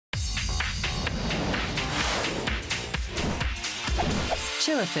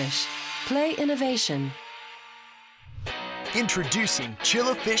Chillafish. Play innovation. Introducing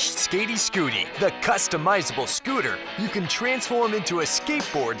Chillafish SkatieScootie, the customizable scooter you can transform into a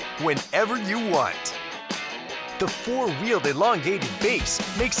skateboard whenever you want. The four-wheeled elongated base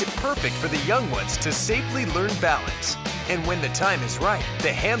makes it perfect for the young ones to safely learn balance. And when the time is right, the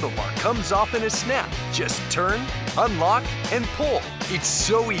handlebar comes off in a snap. Just turn, unlock, and pull. It's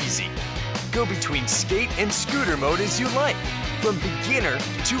so easy. Go between skate and scooter mode as you like, from beginner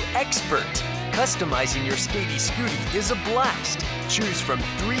to expert. Customizing your SkatieScootie is a blast. Choose from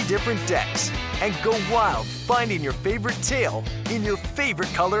 3 different decks and go wild finding your favorite tail in your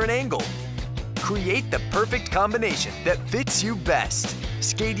favorite color and angle. Create the perfect combination that fits you best.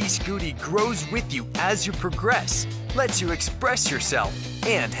 SkatieScootie grows with you as you progress, lets you express yourself,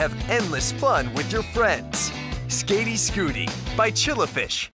 and have endless fun with your friends. SkatieScootie by Chillafish.